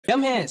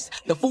Them hands,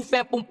 the foo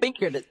fat boom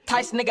thinker, the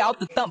Tyson nigga out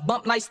the thump,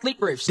 bump nice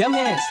sleepers. Them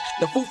hands,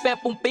 the foo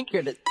fat boom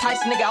thinker, the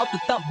Tyson nigga out the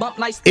thump, bump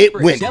nice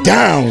sleepers. It went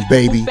down,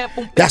 baby.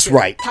 That's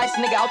right.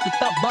 Tyson nigga out the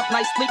thump, bump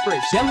nice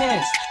sleepers. Them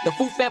hands, the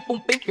foo fat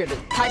boom thinker, the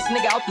Tyson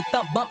nigga out the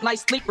thump, bump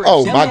nice sleepers.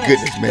 Oh my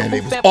goodness, man,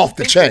 it was off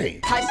the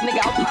chain. Tyson nigga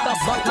out the thump,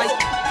 bump nice.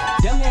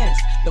 Them hands,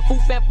 the foo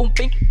fat boom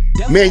thinker.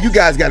 Man, you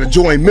guys gotta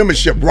join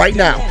membership right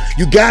now.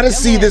 You gotta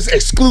see this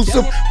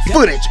exclusive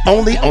footage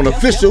only on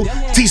official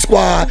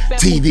T-Squad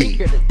TV.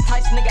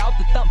 Tyson nigga out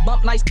the thump,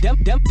 bump nice. Them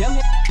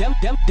hands,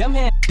 them.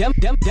 They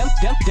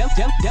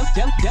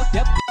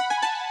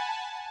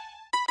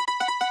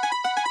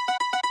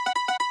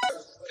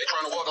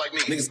trying to walk like me.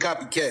 Niggas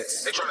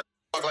copycats. They trying to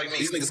walk like me.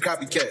 These niggas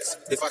copycats.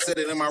 If I said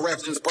it in my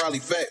raps, then it's probably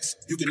facts.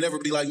 You can never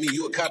be like me.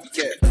 You a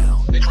copycat.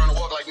 They trying to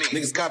walk like me.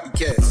 Niggas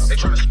copycats. They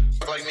trying to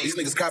walk like me. These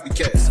niggas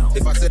copycats.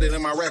 If I said it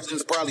in my raps, then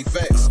it's probably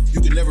facts.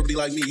 You can never be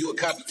like me. You a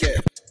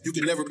copycat. You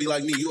can never be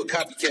like me. You a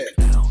copycat.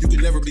 You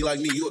can never be like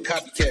me. You a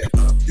copycat.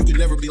 You can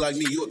never be like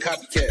me. You a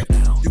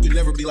copycat. You can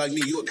never be like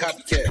me. You a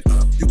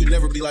copycat. You can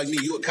never be like me.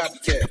 You a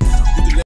copycat. You can